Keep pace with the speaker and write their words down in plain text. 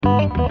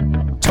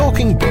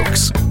Talking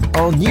Books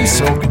on News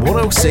Talk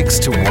 106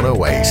 to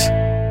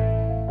 108.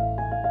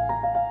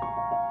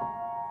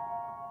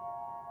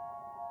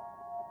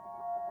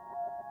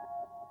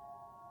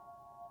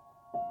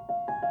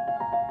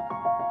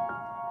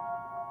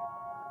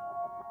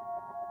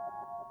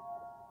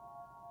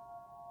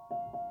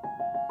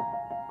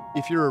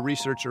 If you're a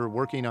researcher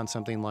working on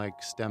something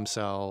like stem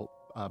cell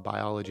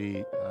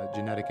biology,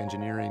 genetic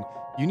engineering,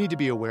 you need to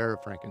be aware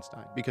of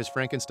Frankenstein, because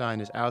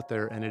Frankenstein is out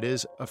there and it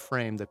is a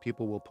frame that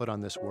people will put on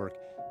this work.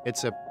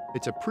 It's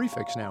a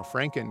prefix now.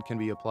 Franken can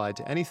be applied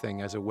to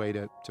anything as a way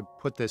to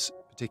put this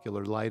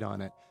particular light on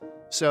it.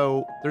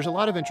 So there's a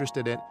lot of interest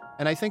in it,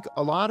 and I think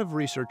a lot of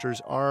researchers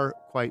are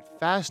quite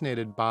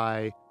fascinated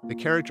by the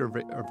character of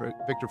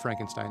Victor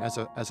Frankenstein as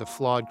a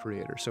flawed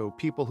creator. So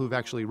people who've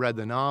actually read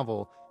the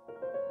novel,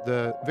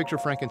 the Victor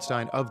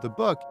Frankenstein of the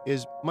book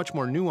is much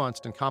more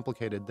nuanced and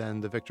complicated than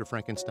the Victor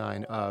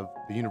Frankenstein of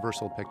the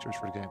Universal pictures,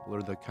 for example,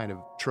 or the kind of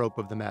trope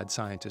of the mad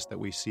scientist that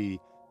we see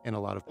in a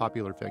lot of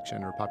popular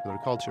fiction or popular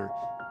culture.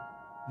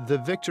 The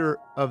Victor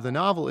of the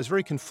novel is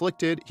very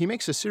conflicted. He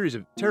makes a series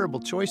of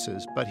terrible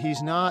choices, but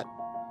he's not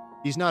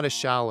a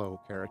shallow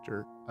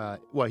character.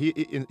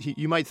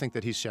 You might think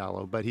that he's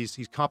shallow, but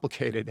he's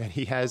complicated, and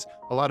he has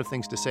a lot of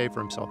things to say for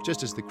himself,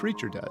 just as the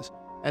creature does.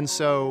 And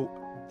so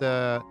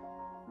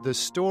the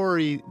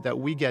story that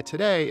we get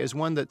today is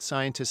one that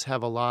scientists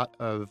have a lot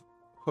of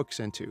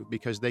hooks into,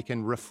 because they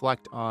can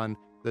reflect on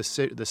the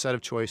set of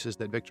choices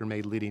that Victor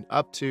made leading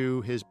up to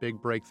his big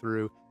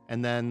breakthrough,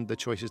 and then the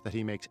choices that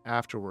he makes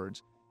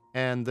afterwards.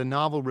 And the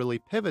novel really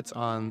pivots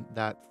on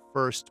that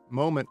first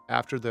moment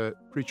after the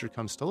creature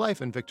comes to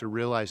life, and Victor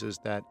realizes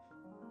that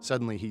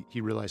suddenly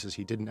he realizes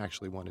he didn't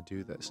actually want to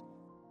do this.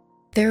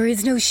 There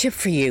is no ship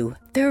for you,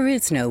 there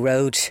is no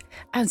road.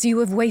 As you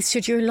have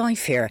wasted your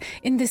life here,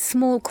 in this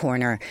small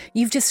corner,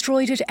 you've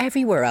destroyed it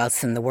everywhere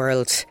else in the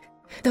world.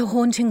 The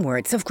haunting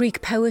words of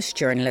Greek poet,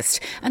 journalist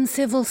and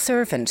civil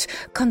servant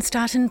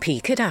Konstantin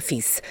P.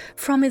 Kadafis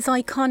from his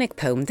iconic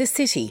poem The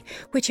City,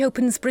 which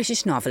opens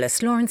British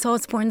novelist Lawrence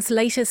Osborne's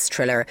latest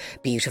thriller,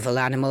 Beautiful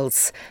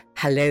Animals.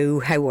 Hello,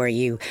 how are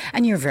you?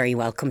 And you're very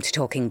welcome to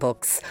Talking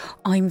Books.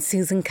 I'm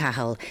Susan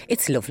Cahill.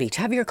 It's lovely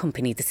to have your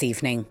company this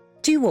evening.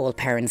 Do all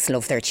parents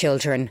love their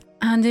children?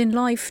 And in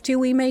life, do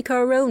we make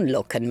our own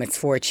luck and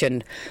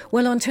misfortune?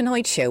 Well, on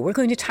tonight's show, we're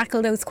going to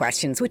tackle those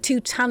questions with two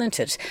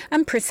talented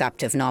and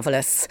perceptive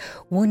novelists.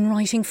 One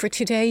writing for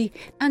today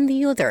and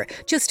the other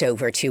just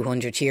over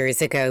 200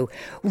 years ago.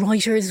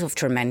 Writers of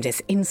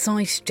tremendous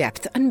insight,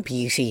 depth and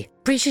beauty.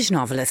 British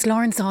novelist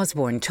Lawrence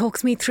Osborne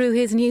talks me through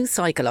his new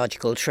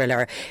psychological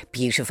thriller,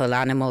 Beautiful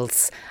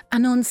Animals,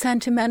 an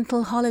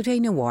unsentimental holiday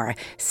noir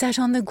set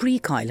on the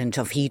Greek island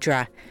of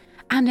Hydra.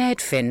 And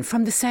Ed Finn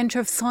from the Centre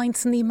of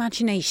Science and the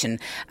Imagination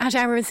at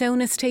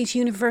Arizona State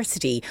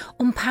University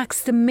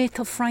unpacks the myth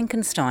of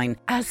Frankenstein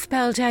as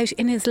spelled out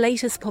in his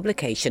latest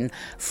publication,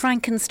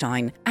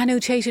 Frankenstein,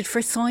 Annotated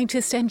for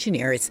Scientists,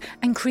 Engineers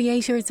and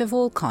Creators of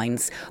All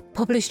Kinds,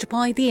 published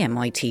by the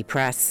MIT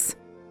Press.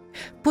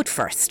 But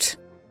first,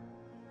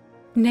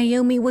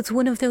 Naomi was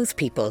one of those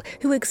people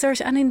who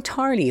exert an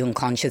entirely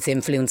unconscious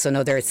influence on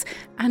others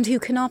and who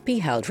cannot be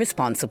held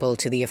responsible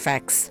to the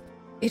effects.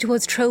 It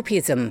was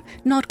tropism,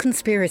 not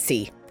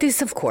conspiracy.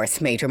 This, of course,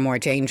 made her more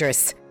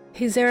dangerous.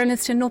 His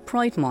earnest and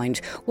upright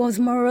mind was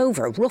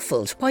moreover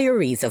ruffled by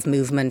her ease of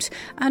movement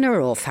and her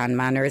offhand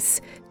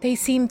manners. They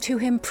seemed to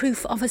him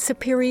proof of a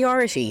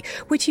superiority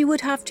which he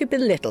would have to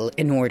belittle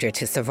in order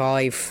to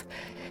survive.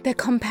 The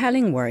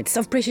compelling words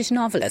of British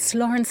novelist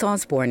Lawrence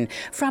Osborne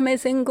from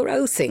his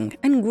engrossing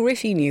and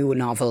gritty new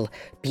novel,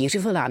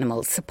 Beautiful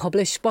Animals,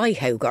 published by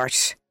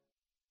Hogarth.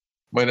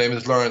 My name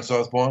is Lawrence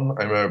Osborne.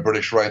 I'm a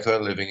British writer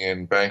living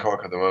in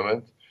Bangkok at the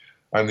moment.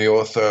 I'm the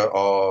author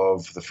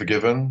of The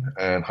Forgiven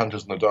and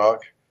Hunters in the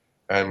Dark,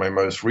 and my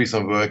most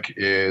recent work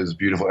is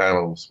Beautiful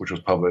Animals, which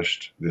was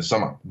published this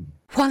summer.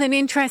 What an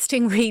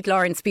interesting read,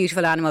 Lawrence,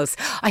 Beautiful Animals.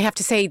 I have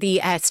to say the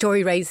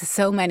story raises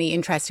so many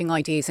interesting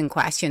ideas and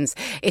questions.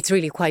 It's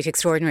really quite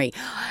extraordinary.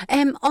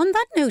 On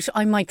that note,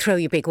 I might throw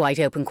you a big wide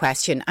open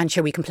question, and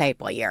sure we can play it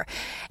by ear.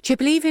 Do you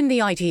believe in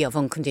the idea of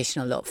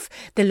unconditional love?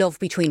 The love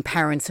between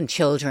parents and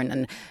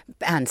children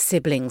and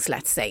siblings,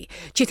 let's say.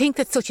 Do you think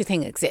that such a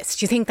thing exists?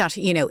 Do you think that,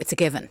 it's a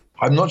given?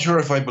 I'm not sure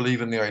if I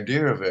believe in the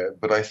idea of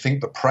it, but I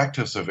think the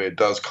practice of it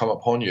does come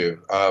upon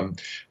you,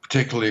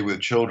 particularly with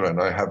children.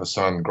 I have a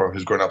son,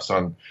 who's grown-up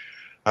son,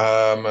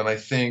 and I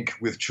think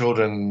with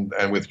children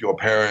and with your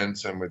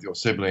parents and with your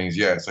siblings,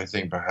 yes, I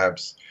think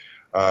perhaps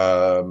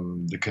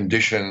the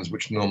conditions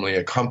which normally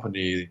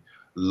accompany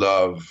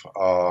love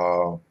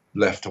are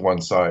left to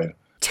one side.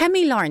 Tell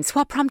me, Lawrence,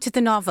 what prompted the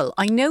novel?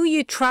 I know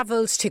you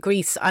travelled to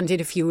Greece and did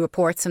a few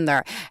reports in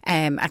there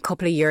a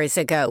couple of years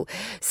ago.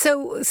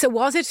 So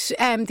was it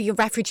the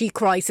refugee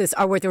crisis,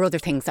 or were there other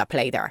things at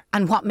play there?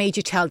 And what made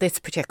you tell this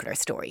particular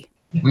story?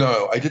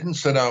 No, I didn't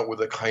set out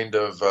with a kind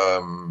of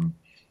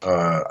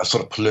a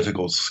sort of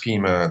political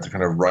schema to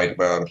kind of write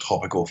about a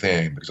topical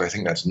thing, because I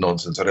think that's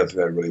nonsense. I don't think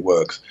that really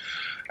works.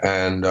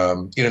 And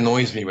it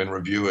annoys me when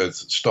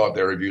reviewers start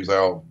their reviews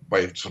out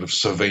by sort of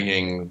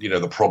surveying,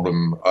 the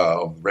problem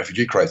of the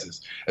refugee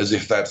crisis as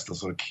if that's the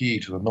sort of key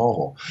to the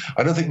novel.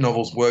 I don't think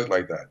novels work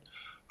like that.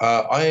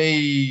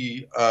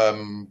 I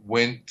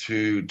went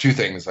to two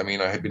things. I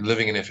mean, I had been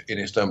living in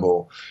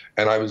Istanbul,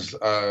 and I was,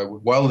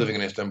 while living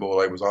in Istanbul,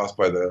 I was asked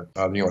by the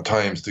New York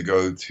Times to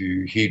go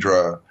to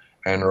Hydra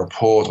and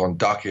report on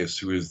Dakis,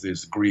 who is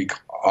this Greek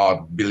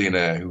art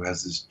billionaire who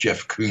has this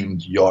Jeff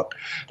Koons yacht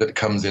that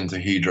comes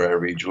into Hydra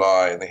every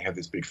July, and they have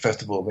this big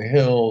festival in the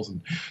hills,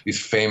 and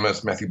these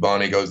famous, Matthew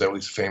Barney goes there, all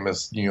these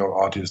famous New York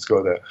artists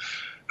go there.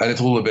 And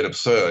it's all a bit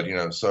absurd,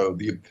 So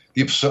the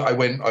absurd. I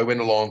went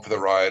along for the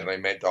ride, and I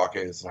met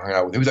Dakis and hung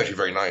out with him. He was actually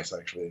very nice,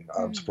 actually,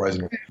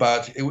 surprisingly.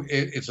 But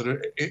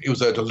it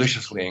was a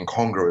deliciously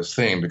incongruous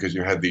thing, because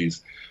you had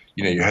these,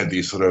 you had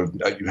these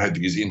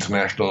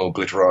international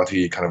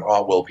glitterati kind of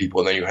art world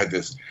people, and then you had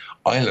this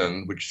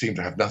island which seemed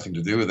to have nothing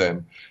to do with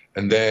them.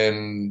 And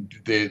then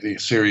the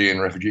Syrian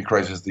refugee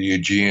crisis, the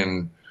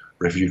Aegean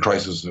refugee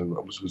crisis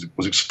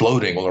was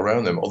exploding all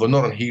around them, although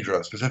not on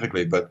Hydra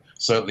specifically, but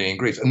certainly in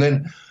Greece. And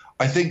then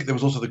I think there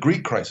was also the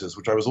Greek crisis,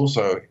 which I was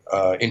also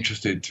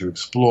interested to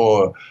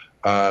explore,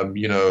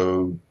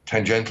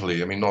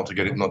 tangentially. I mean, not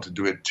to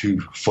do it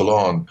too full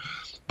on.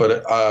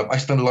 But I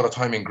spent a lot of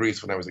time in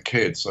Greece when I was a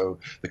kid, so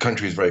the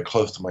country is very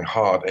close to my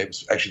heart. It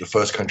was actually the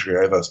first country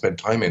I ever spent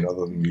time in,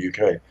 other than the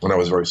UK, when I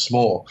was very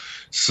small.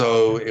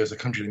 So it was a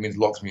country that means a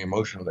lot to me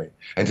emotionally,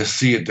 and to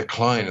see it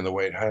decline in the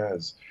way it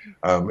has,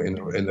 in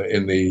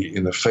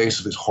the face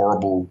of this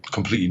horrible,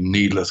 completely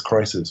needless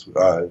crisis,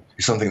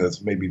 is something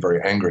that's made me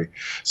very angry.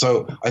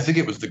 So I think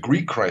it was the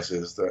Greek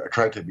crisis that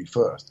attracted me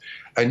first.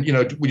 And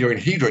when you're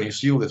in Hydra and you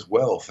see all this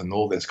wealth and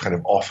all this kind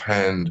of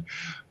offhand,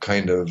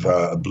 kind of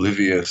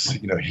oblivious,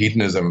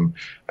 hedonism,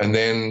 and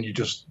then you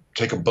just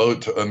take a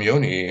boat to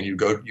Ermione and you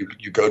go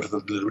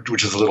to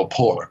which is a little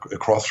port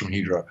across from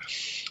Hydra,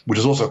 which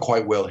is also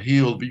quite well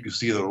heeled, but you can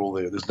see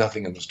that there's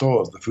nothing in the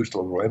stores. The food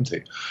stores are all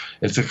empty.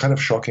 It's a kind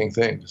of shocking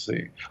thing to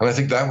see, and I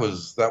think that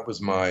was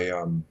my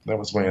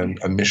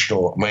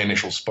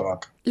initial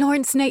spark.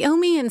 Lawrence,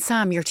 Naomi and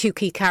Sam, your two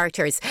key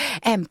characters,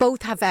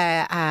 both have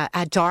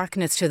a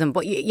darkness to them,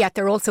 but yet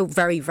they're also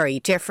very, very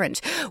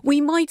different. We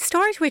might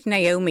start with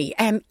Naomi.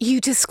 You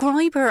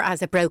describe her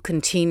as a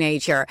broken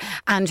teenager,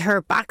 and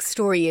her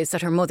backstory is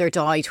that her mother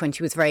died when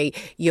she was very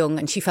young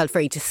and she felt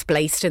very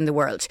displaced in the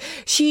world.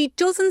 She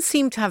doesn't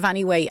seem to have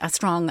anyway a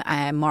strong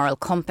moral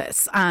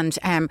compass, and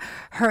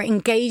her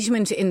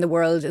engagement in the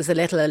world is a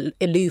little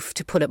aloof,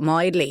 to put it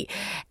mildly.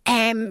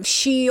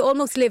 She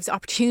almost lives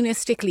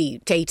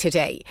opportunistically day to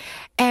day.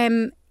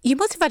 You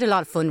must have had a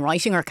lot of fun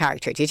writing her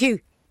character, did you?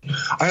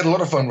 I had a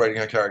lot of fun writing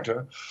her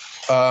character.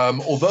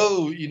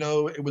 Although,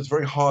 it was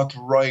very hard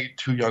to write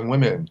two young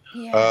women.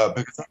 Yeah.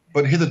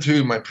 But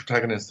hitherto my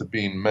protagonists have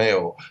been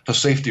male for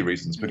safety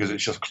reasons, because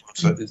it's just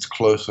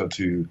closer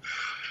to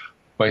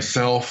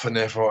myself, and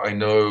therefore I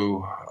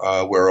know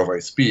whereof I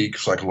speak,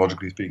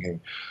 psychologically speaking.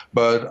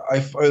 But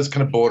I was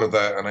kind of bored of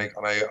that, and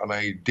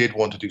I did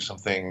want to do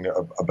something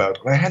about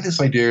it. And I had this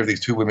idea of these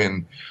two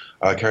women,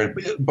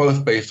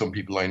 both based on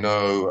people I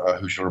know,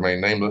 who shall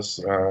remain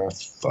nameless,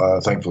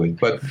 thankfully.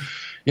 But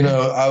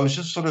I was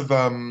just sort of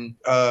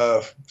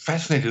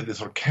fascinated with this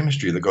sort of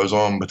chemistry that goes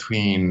on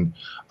between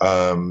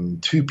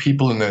two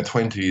people in their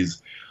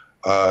 20s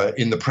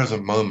in the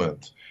present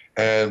moment.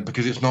 And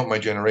because it's not my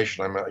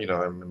generation, I'm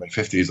in my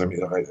 50s. I'm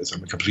in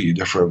a completely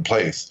different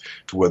place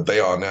to where they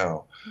are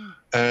now.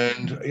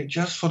 And it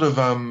just sort of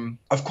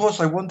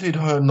course, I wanted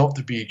her not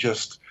to be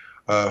just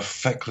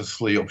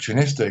fecklessly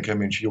opportunistic. I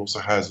mean, she also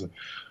has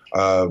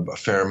a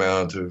fair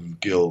amount of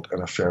guilt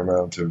and a fair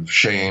amount of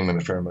shame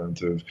and a fair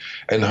amount of,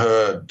 and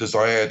her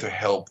desire to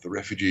help the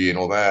refugee and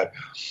all that,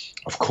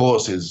 of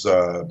course, is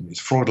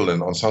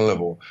fraudulent on some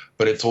level,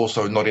 but it's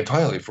also not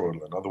entirely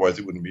fraudulent. Otherwise,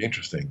 it wouldn't be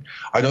interesting.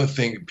 I don't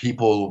think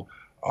people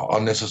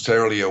are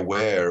necessarily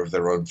aware of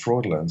their own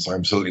fraudulence.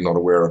 I'm certainly not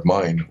aware of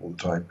mine all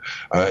the time.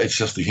 It's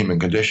just the human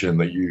condition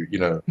that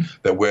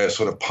that we're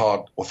sort of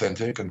part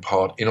authentic and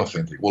part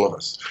inauthentic, all of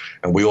us,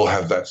 and we all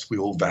have that. We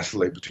all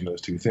vacillate between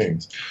those two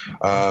things.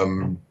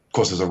 Of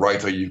course, as a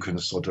writer, you can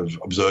sort of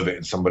observe it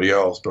in somebody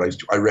else, but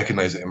I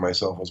recognize it in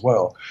myself as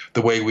well.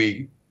 The way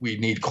we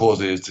need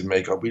causes to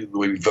make up, the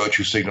way we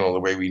virtue signal, the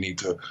way we need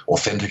to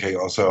authenticate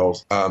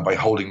ourselves by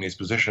holding these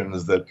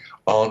positions that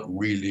aren't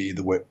really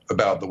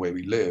about the way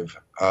we live.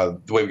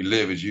 The way we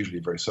live is usually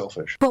very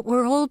selfish. But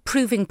we're all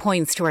proving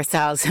points to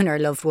ourselves and our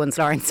loved ones,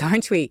 Lawrence,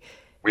 aren't we?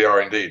 We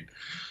are indeed.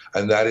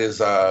 And that is,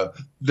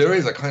 there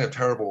is a kind of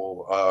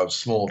terrible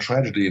small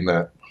tragedy in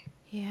that.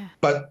 Yeah.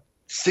 But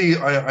see,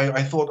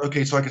 I thought,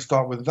 okay, so I could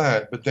start with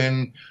that. But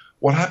then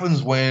what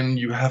happens when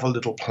you have a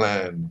little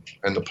plan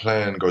and the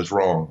plan goes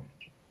wrong?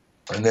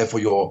 And therefore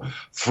you're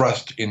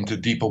thrust into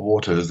deeper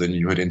waters than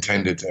you had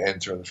intended to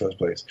enter in the first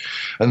place.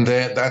 And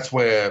that's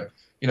where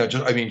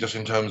just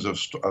in terms of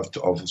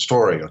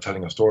story or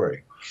telling a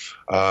story,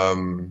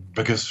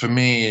 because for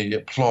me,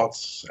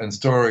 plots and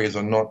stories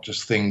are not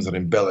just things that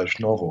embellish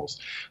novels.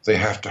 They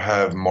have to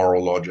have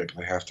moral logic.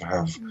 They have to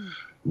have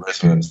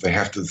resonance. They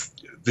have to.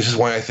 This is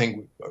why I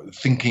think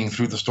thinking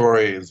through the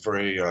story is for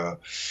me,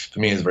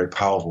 is a very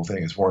powerful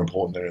thing. It's more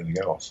important than anything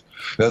else.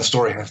 That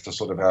story has to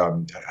sort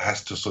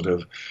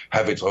of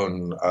have its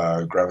own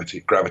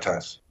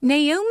gravitas.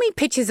 Naomi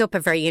pitches up a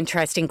very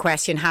interesting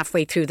question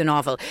halfway through the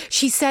novel.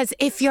 She says,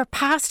 if your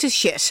past is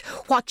shit,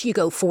 what do you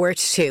go forward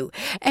to?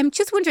 I'm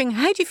just wondering,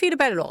 how do you feel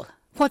about it all?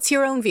 What's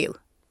your own view?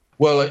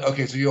 Well,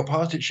 okay, so your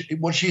past,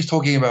 what she's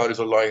talking about is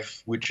a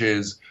life which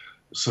is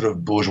sort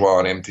of bourgeois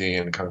and empty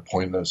and kind of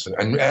pointless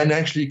and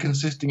actually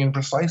consisting in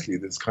precisely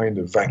this kind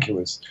of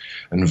vacuous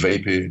and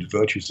vapid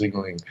virtue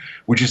signaling,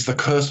 which is the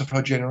curse of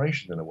her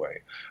generation in a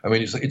way. I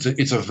mean,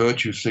 it's a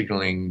virtue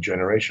signaling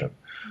generation,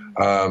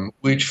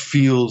 which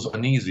feels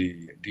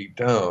uneasy deep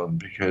down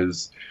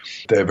because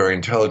they're very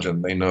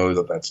intelligent. They know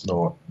that that's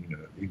not,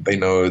 they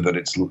know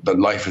that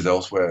life is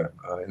elsewhere,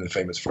 in the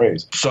famous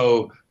phrase.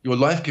 So your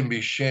life can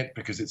be shit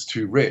because it's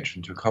too rich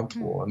and too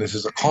comfortable. And this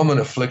is a common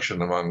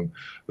affliction among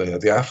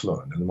the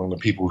affluent and among the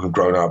people who've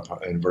grown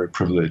up and very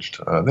privileged.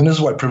 And this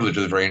is why privilege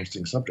is a very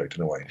interesting subject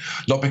in a way.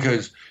 Not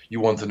because you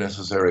want to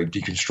necessarily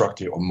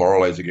deconstruct it or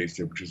moralize against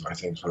it, which is, I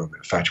think, sort of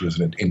fatuous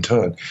in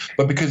turn,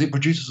 but because it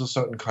produces a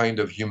certain kind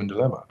of human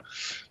dilemma,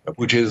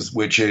 which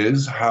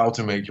is how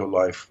to make your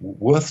life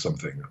worth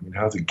something. I mean,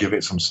 how to give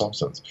it some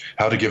substance,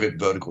 how to give it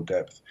vertical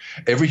depth.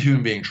 Every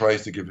human being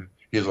tries to give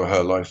his or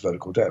her life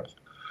vertical depth.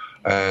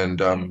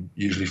 And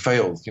usually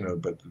fails,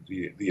 but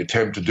the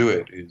attempt to do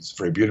it is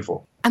very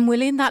beautiful. And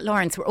within that,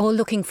 Lawrence, we're all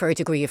looking for a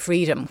degree of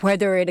freedom.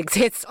 Whether it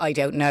exists, I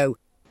don't know.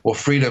 Well,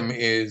 freedom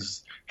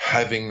is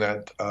having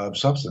that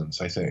substance,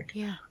 I think.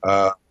 Yeah.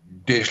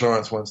 D.H.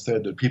 Lawrence once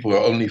said that people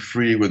are only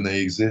free when they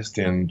exist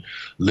in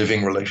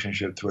living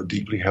relationship to a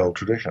deeply held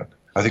tradition.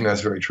 I think that's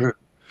very true.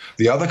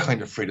 The other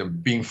kind of freedom,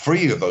 being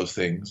free of those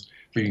things,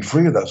 being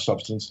free of that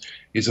substance,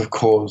 is, of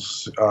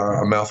course,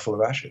 a mouthful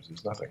of ashes.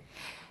 It's nothing.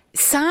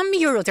 Sam,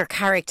 your other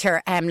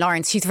character,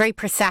 Lawrence, she's very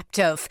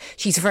perceptive,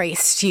 she's very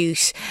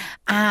astute,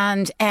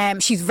 and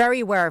she's very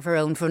aware of her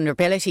own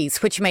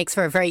vulnerabilities, which makes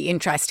for a very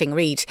interesting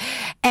read.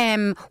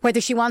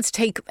 Whether she wants to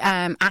take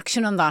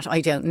action on that,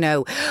 I don't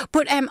know.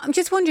 But I'm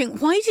just wondering,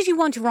 why did you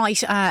want to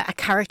write a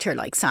character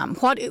like Sam?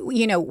 Where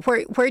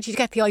did you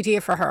get the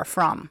idea for her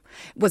from?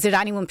 Was it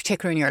anyone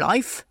particular in your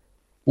life?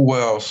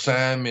 Well,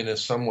 Sam, in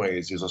some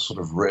ways, is a sort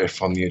of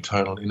riff on the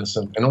eternal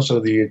innocent, and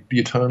also the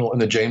eternal, in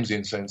the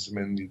Jamesian sense, I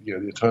mean, the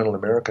eternal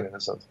American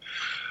innocence.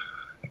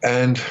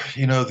 And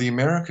the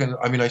American.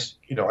 I mean, I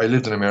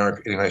lived in America,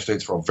 in the United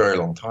States, for a very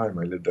long time.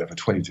 I lived there for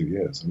 22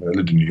 years. I mean, I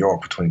lived in New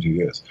York for 22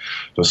 years.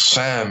 So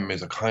Sam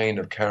is a kind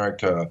of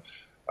character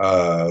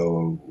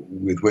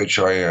with which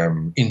I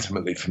am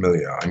intimately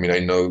familiar. I mean, I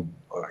know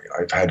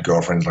I've had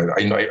girlfriends like that.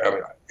 I know.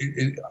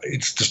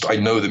 It's just, I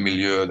know the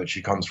milieu that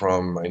she comes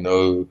from. I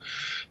know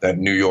that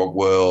New York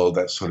world,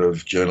 that sort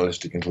of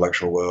journalistic,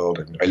 intellectual world,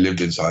 and I lived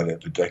inside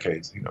it for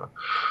decades,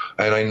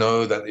 And I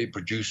know that it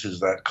produces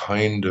that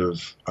kind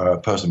of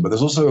person. But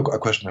there's also a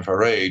question of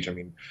her age. I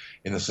mean,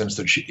 in the sense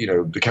that she,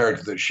 the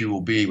character that she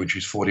will be when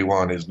she's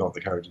 41 is not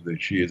the character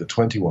that she is at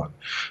 21.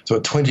 So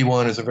at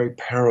 21 is a very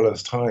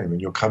perilous time,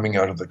 and you're coming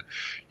out of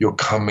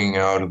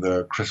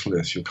the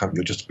chrysalis.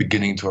 You're just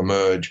beginning to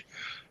emerge.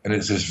 And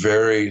it's this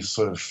very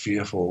sort of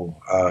fearful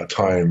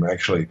time,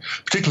 actually,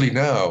 particularly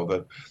now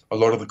that a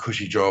lot of the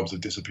cushy jobs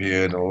have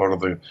disappeared and a lot of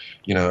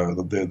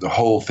the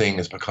whole thing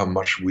has become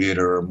much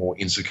weirder and more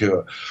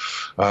insecure.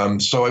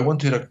 So I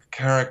wanted a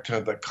character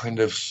that kind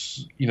of,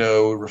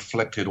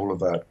 reflected all of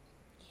that.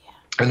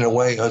 And in a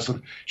way,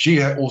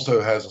 she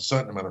also has a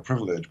certain amount of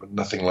privilege, but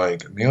nothing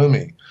like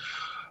Naomi.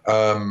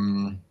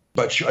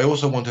 But I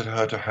also wanted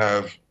her to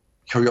have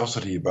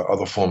curiosity about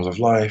other forms of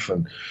life.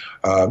 And,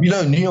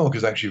 New York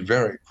is actually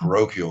very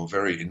parochial,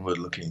 very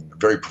inward-looking,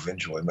 very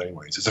provincial in many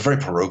ways. It's a very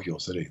parochial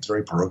city. It's a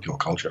very parochial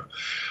culture.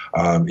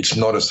 It's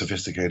not as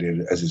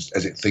sophisticated as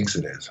it thinks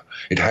it is.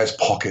 It has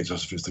pockets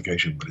of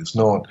sophistication, but it's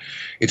not.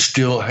 It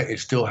still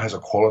has a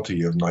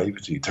quality of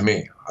naivety to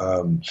me.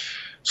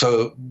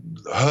 So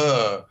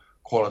her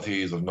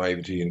qualities of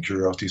naivety and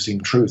curiosity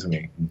seem true to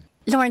me.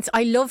 Lawrence,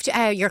 I loved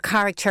your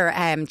character,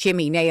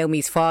 Jimmy,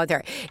 Naomi's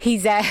father.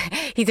 He's a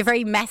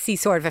very messy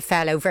sort of a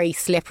fellow, very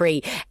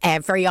slippery,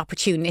 very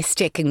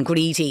opportunistic and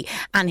greedy,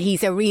 and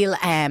he's a real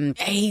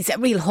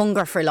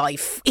hunger for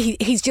life.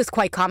 He's just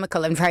quite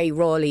comical and very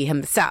rawly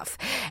himself.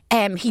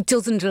 He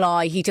doesn't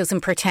lie. He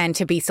doesn't pretend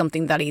to be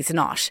something that he's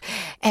not.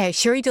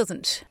 Sure, he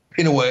doesn't.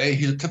 In a way,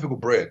 he's a typical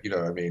Brit.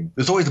 I mean,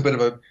 there's always there's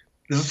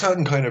a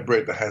certain kind of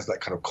Brit that has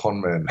that kind of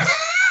con man.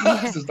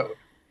 Yeah.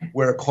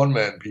 We're a con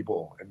man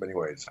people in many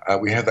ways.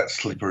 We have that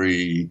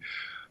slippery,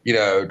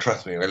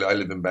 trust me, I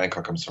live in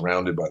Bangkok, I'm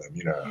surrounded by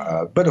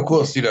them, but of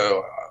course, he is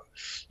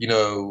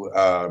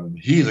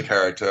a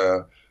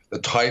character, the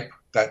type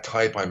that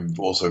type I'm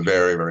also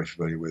very, very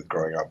familiar with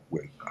growing up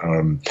with.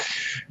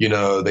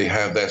 They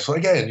have their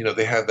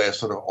they have their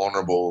sort of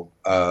honorable,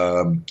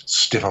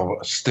 stiff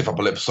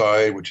upper lip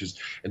side,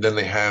 and then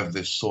they have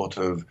this sort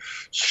of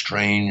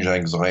strange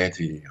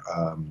anxiety,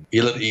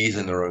 ill at ease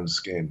in their own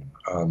skin.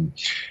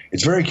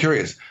 It's very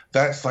curious.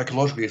 That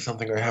psychologically is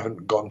something I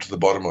haven't gotten to the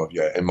bottom of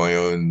yet in my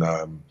own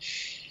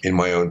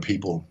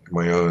people, in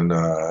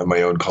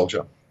my own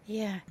culture.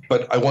 Yeah.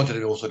 But I wanted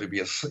it also to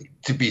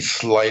be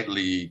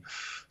slightly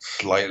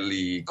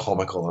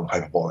comical and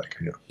hyperbolic.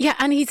 Yeah,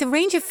 and he's a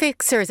range of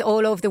fixers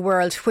all over the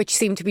world, which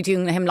seem to be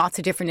doing him lots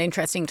of different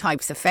interesting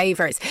types of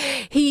favours.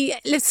 He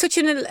lives such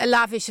a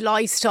lavish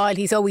lifestyle.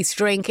 He's always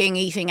drinking,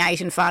 eating out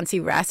in fancy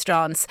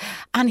restaurants,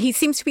 and he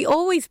seems to be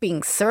always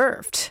being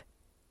served.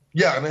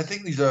 Yeah, and I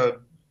think these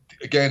are,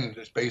 again,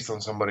 it's based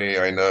on somebody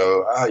I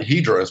know.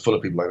 Hydra is full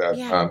of people like that.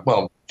 Yeah.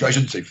 Well, I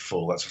shouldn't say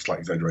full. That's a slight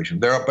exaggeration.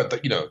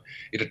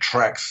 It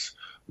attracts.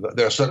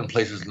 There are certain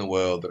places in the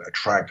world that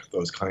attract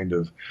those kind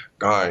of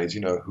guys,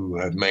 who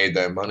have made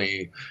their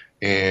money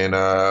in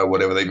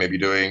whatever they may be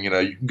doing. You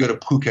can go to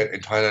Phuket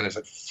in Thailand, it's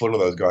like full of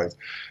those guys.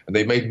 And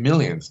they made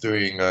millions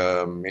doing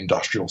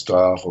industrial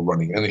stuff or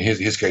running, and in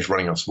his case,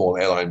 running a small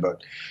airline.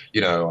 But,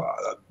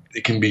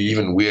 it can be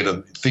even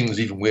weirder, things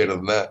even weirder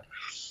than that.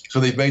 So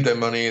they've made their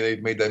money,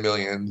 they've made their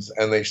millions,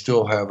 and they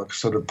still have a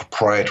sort of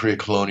proprietary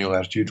colonial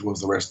attitude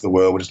towards the rest of the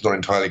world, which is not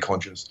entirely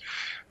conscious.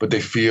 But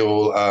they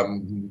feel,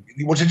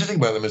 what's interesting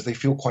about them is they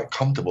feel quite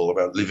comfortable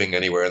about living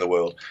anywhere in the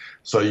world.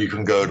 So you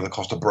can go to the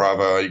Costa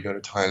Brava, you can go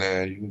to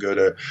Thailand, you can go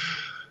to,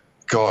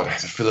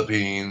 the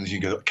Philippines, you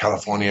can go to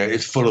California.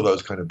 It's full of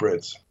those kind of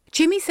Brits.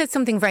 Jimmy said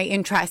something very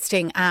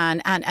interesting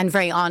and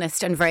very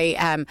honest and very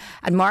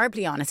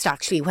admirably honest,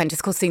 actually, when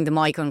discussing the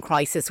migrant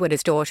crisis with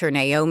his daughter,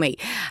 Naomi.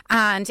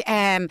 And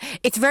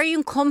it's very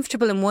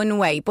uncomfortable in one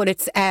way, but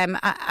it's,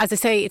 as I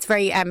say, it's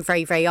very,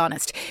 very, very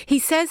honest. He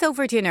says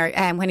over dinner,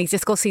 when he's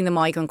discussing the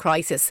migrant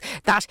crisis,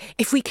 that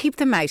if we keep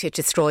them out, it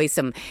destroys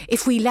them.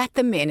 If we let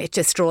them in, it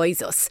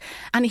destroys us.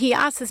 And he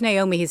asks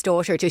Naomi, his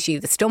daughter, does she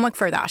have the stomach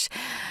for that?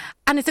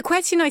 And it's a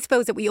question, I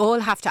suppose, that we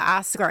all have to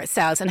ask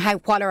ourselves. And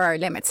what are our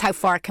limits? How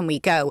far can we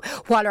go?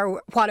 What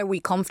are we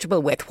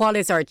comfortable with? What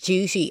is our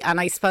duty? And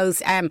I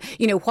suppose,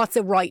 what's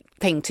the right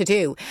thing to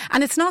do?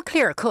 And it's not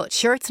clear cut.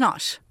 Sure, it's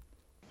not.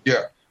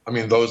 Yeah. I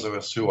mean, those of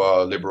us who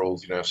are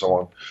liberals, so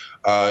on,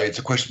 it's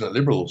a question that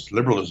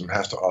liberalism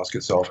has to ask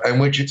itself,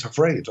 and which it's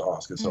afraid to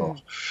ask itself.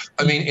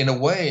 I mean, in a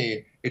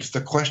way, it's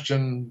the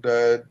question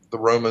that the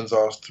Romans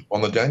asked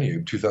on the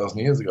Danube 2,000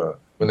 years ago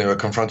when they were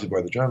confronted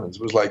by the Germans.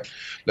 It was like,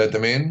 let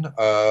them in,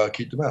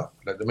 keep them out.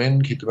 Let them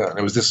in, keep them out. And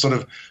it was this sort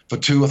of, for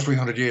 200 or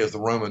 300 years, the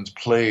Romans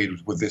played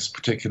with this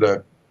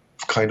particular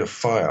kind of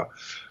fire.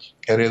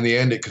 And in the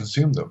end, it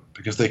consumed them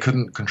because they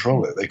couldn't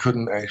control it. They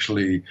couldn't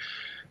actually...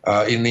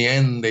 in the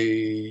end,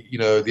 the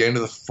end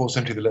of the 4th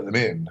century, they let them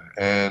in,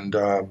 and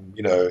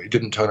it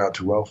didn't turn out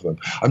too well for them.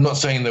 I'm not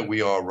saying that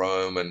we are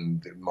Rome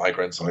and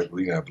migrants, blah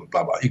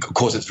blah blah. Of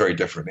course, it's very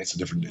different. It's a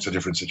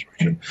different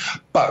situation,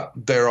 but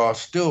there are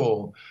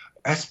still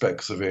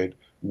aspects of it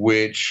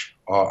which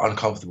are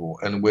uncomfortable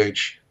and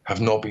which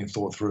have not been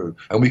thought through.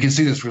 And we can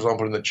see this, for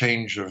example, in the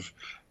change of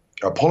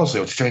policy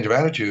or change of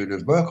attitude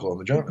of Merkel and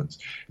the Germans.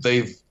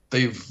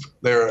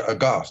 They're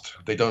aghast.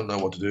 They don't know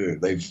what to do.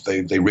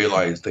 They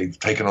realize they've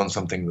taken on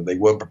something that they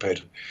weren't prepared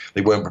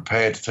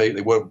to take.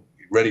 They weren't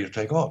ready to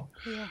take on.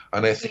 Yeah.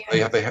 And I think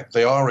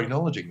they are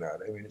acknowledging that.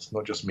 I mean, it's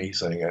not just me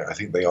saying it. I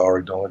think they are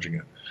acknowledging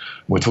it.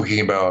 We're talking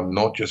about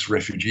not just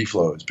refugee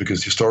flows,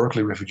 because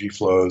historically refugee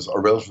flows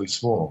are relatively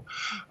small.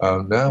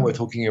 Now we're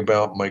talking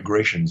about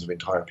migrations of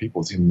entire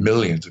peoples, in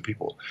millions of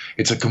people.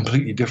 It's a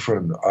completely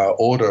different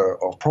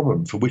order of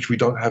problem for which we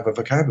don't have a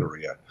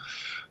vocabulary yet.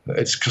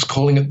 It's just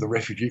calling it the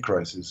refugee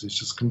crisis. It's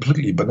just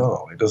completely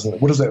banal. It doesn't.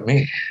 What does that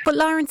mean? But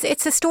Lawrence,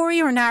 it's a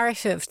story or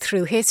narrative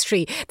through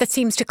history that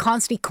seems to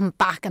constantly come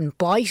back and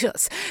bite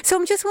us. So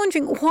I'm just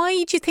wondering,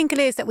 why do you think it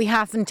is that we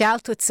haven't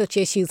dealt with such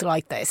issues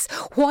like this?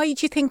 Why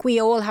do you think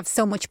we all have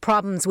so much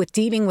problems with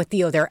dealing with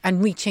the other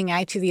and reaching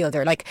out to the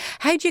other? Like,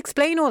 how do you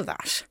explain all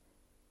that?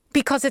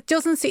 Because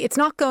it's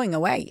not going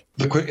away.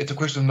 It's a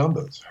question of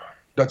numbers.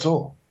 That's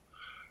all.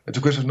 It's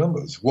a question of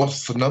numbers.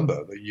 What's the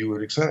number that you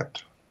would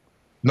accept?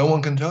 No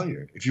one can tell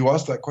you. If you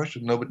ask that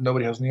question,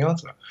 nobody has any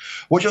answer.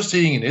 What you're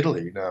seeing in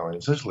Italy now and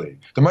in Sicily,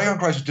 the migrant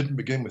crisis didn't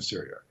begin with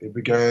Syria. It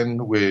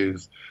began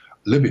with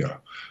Libya.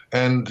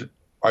 And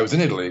I was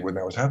in Italy when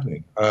that was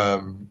happening.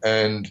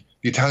 And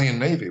the Italian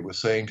Navy was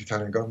saying to the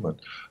Italian government,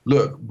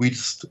 look,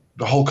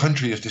 the whole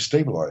country is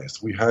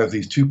destabilized. We have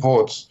these 2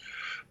 ports,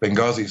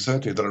 Benghazi,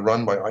 Sirte, that are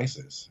run by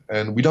ISIS.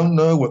 And we don't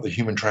know what the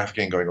human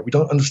trafficking going on. We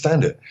don't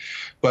understand it.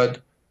 But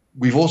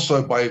we've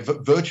also, by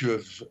virtue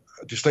of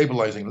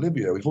destabilizing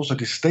Libya, we've also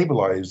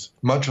destabilized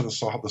much of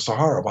the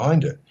Sahara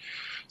behind it.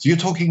 So you're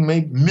talking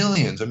maybe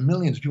millions and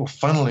millions of people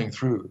funneling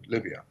through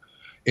Libya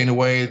in a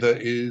way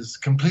that is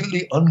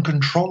completely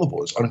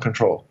uncontrollable. It's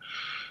uncontrolled.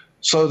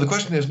 So the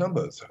question is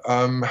numbers.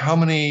 How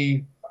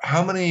many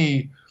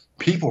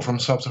people from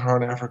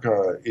sub-Saharan Africa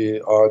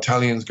are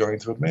Italians going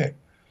to admit?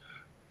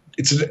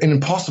 it's an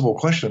impossible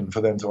question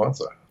for them to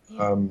answer.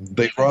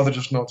 They'd rather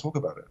just not talk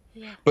about it.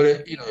 Yeah.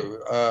 But,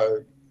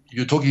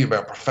 you're talking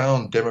about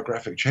profound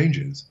demographic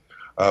changes,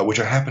 which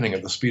are happening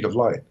at the speed of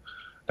light,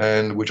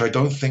 and which I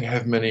don't think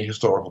have many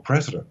historical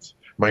precedents.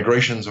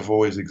 Migrations have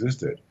always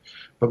existed,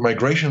 but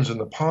migrations in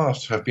the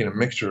past have been a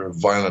mixture of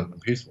violent and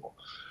peaceful,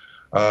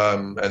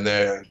 and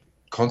their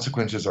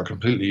consequences are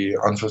completely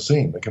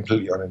unforeseen. They're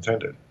completely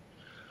unintended.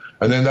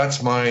 And then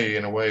that's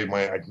in a way,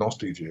 my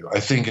agnostic view. I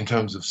think in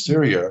terms of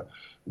Syria,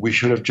 we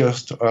should have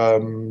just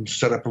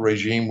set up a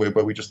regime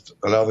whereby we just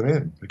allow them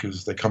in,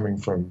 because they're coming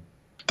from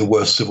the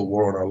worst civil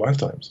war in our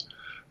lifetimes,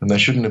 and there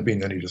shouldn't have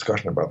been any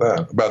discussion about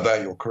that. About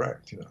that, you're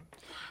correct.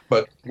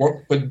 But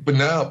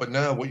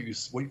now what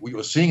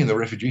you're seeing in the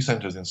refugee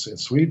centers in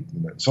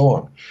Sweden and so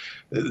on,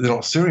 they're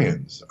not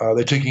Syrians.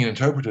 They're taking in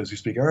interpreters who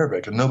speak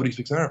Arabic, and nobody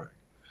speaks Arabic.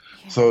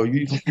 Yeah. So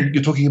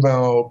you're talking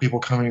about people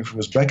coming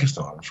from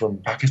Uzbekistan, from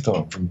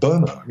Pakistan, from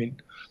Burma. I mean,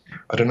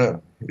 I don't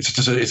know. It's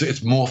just it's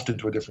morphed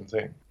into a different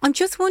thing. I'm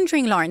just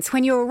wondering, Lawrence,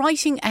 when you were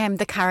writing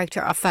the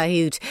character of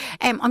Fahud,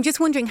 I'm just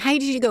wondering, how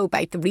did you go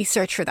about the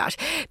research for that?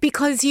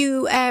 Because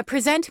you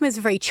present him as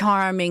a very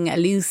charming,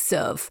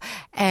 elusive,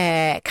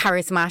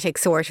 charismatic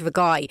sort of a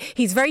guy.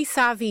 He's very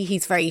savvy.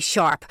 He's very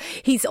sharp.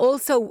 He's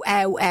also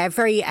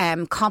very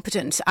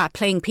competent at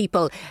playing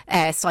people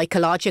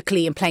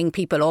psychologically and playing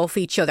people off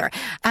each other.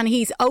 And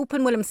he's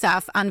open with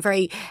himself and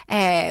very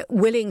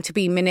willing to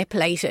be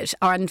manipulated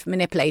and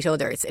manipulate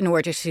others in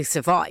order to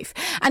survive.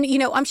 And,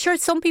 I'm sure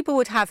some people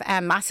would have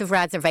massive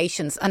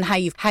reservations on how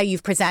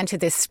you've presented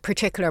this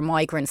particular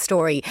migrant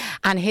story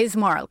and his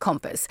moral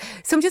compass.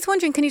 So I'm just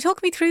wondering, can you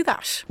talk me through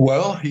that?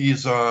 Well,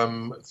 he's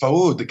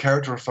Fahud. The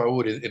character of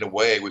Fahud, in a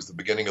way, was the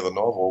beginning of the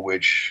novel,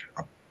 which,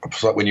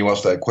 when you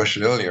asked that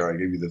question earlier, I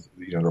gave you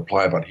the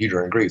reply about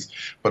Hydra in Greece.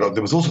 But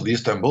there was also the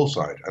Istanbul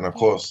side. And of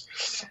course,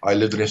 I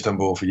lived in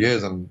Istanbul for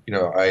years, and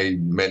I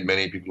met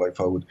many people like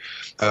Fahud.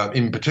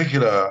 In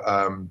particular,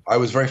 I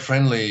was very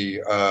friendly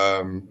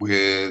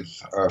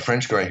with a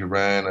French guy who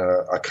ran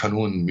a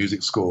Kanun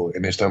music school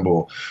in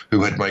Istanbul,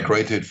 who had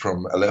migrated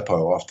from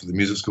Aleppo after the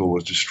music school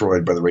was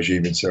destroyed by the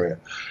regime in Syria.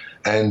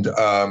 And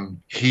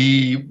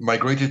he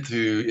migrated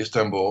to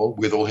Istanbul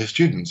with all his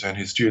students, and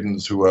his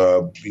students who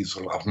were these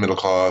sort of upper middle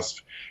class,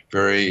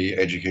 very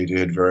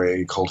educated,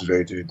 very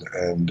cultivated,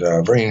 and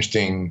very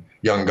interesting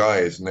young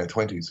guys in their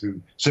 20s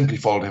who simply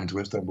followed him to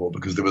Istanbul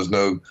because there was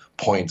no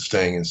point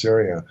staying in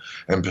Syria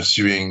and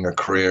pursuing a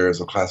career as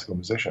a classical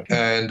musician.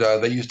 And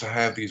they used to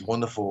have these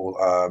wonderful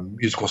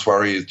musical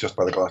soirees just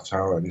by the Glass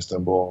Tower in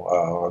Istanbul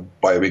on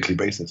a bi-weekly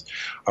basis.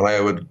 And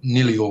I would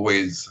nearly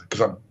always,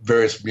 because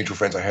various mutual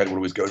friends I had would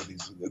always go to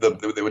these,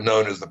 they were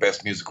known as the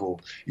best musical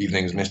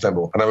evenings in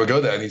Istanbul. And I would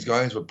go there, and these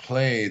guys would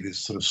play this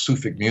sort of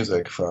Sufic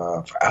music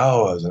for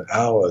hours and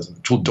hours,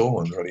 until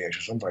dawn, really,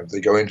 actually. Sometimes they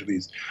go into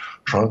these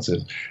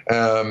trances.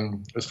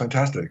 It was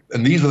fantastic.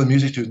 And these are the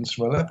music students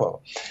from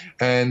Aleppo.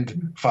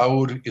 And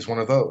Fahud is one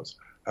of those.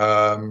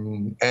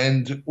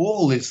 And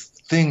all these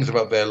things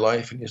about their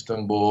life in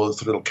Istanbul, the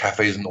sort of little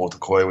cafes in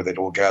Ortaköy where they'd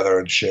all gather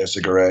and share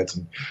cigarettes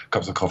and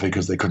cups of coffee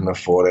because they couldn't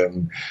afford it,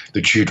 and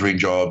the tutoring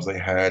jobs they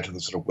had to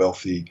the sort of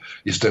wealthy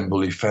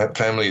Istanbuli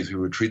families who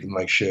would treat them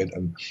like shit.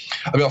 And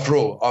I mean, after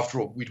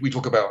all, we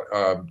talk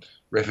about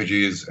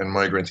refugees and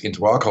migrants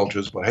into our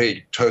cultures, but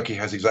hey, Turkey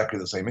has exactly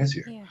the same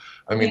issue. Yeah.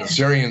 I mean, the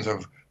Syrians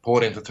have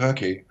poured into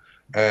Turkey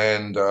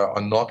and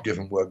are not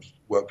given work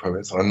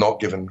permits, and are not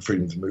given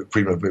freedom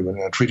of movement,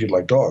 and are treated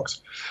like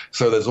dogs.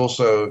 So there's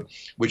also,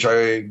 which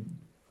I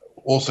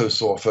also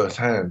saw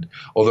firsthand,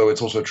 although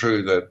it's also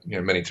true that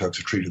many Turks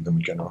have treated them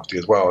with generosity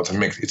as well. It's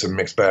a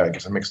mixed bag.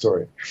 It's a mixed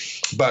story.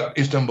 But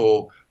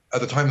Istanbul,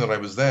 at the time that I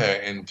was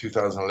there in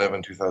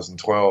 2011,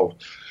 2012,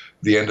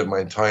 the end of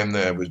my time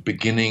there was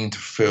beginning to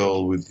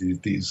fill with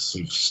these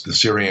sort of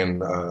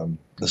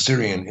the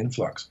Syrian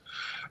influx.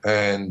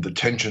 And the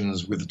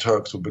tensions with the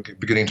Turks were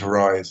beginning to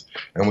rise,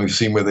 and we've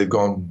seen where they've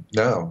gone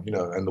now,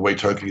 and the way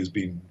Turkey has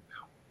been,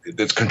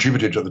 it's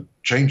contributed to the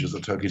changes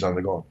that Turkey's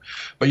undergone.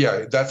 But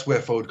yeah, that's where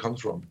Fahud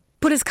comes from.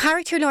 But his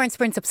character, Lawrence,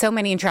 brings up so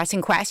many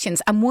interesting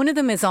questions, and one of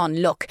them is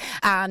on luck,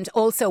 and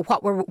also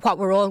what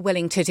we're all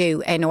willing to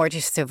do in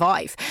order to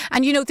survive.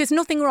 And there's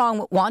nothing wrong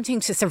with wanting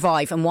to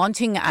survive and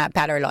wanting a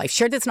better life.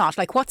 Sure, there's not.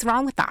 Like, what's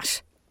wrong with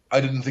that?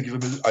 I didn't think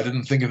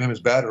of him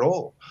as bad at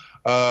all.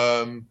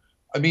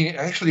 I mean,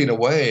 actually, in a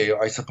way,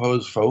 I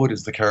suppose Fahud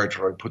is the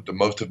character I put the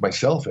most of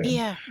myself in.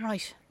 Yeah,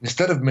 right.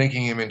 Instead of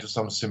making him into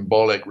some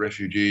symbolic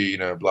refugee,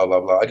 blah, blah,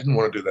 blah, I didn't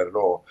want to do that at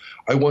all.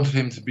 I wanted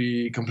him to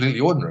be completely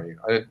ordinary.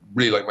 I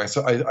really like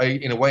myself.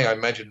 In a way, I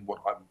imagined what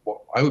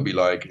I would be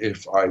like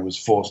if I was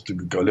forced to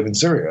go live in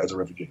Syria as a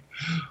refugee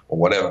or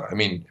whatever. I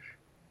mean,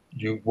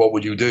 what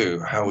would you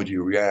do? How would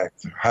you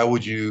react? What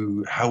would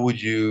you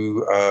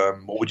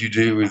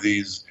do with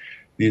these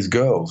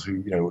girls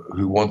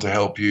who want to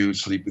help you,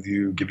 sleep with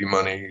you, give you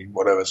money,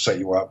 whatever, set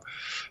you up?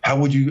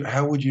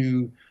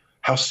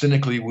 How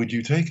cynically would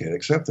you take it,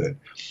 accept it?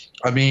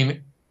 I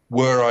mean,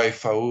 were I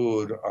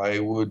Fahud, I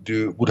would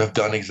have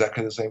done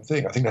exactly the same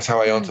thing. I think that's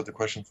how I answered the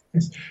question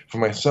for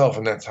myself,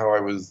 and that's how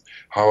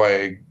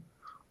I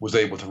was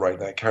able to write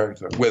that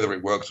character. Whether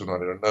it works or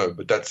not, I don't know,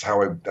 but that's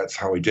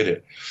how he did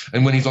it.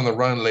 And when he's on the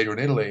run later in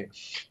Italy,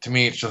 to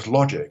me, it's just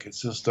logic.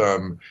 It's just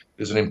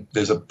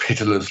there's a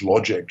pitiless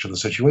logic to the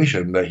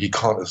situation that he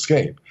can't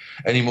escape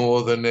any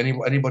more than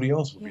anybody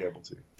else would be able to.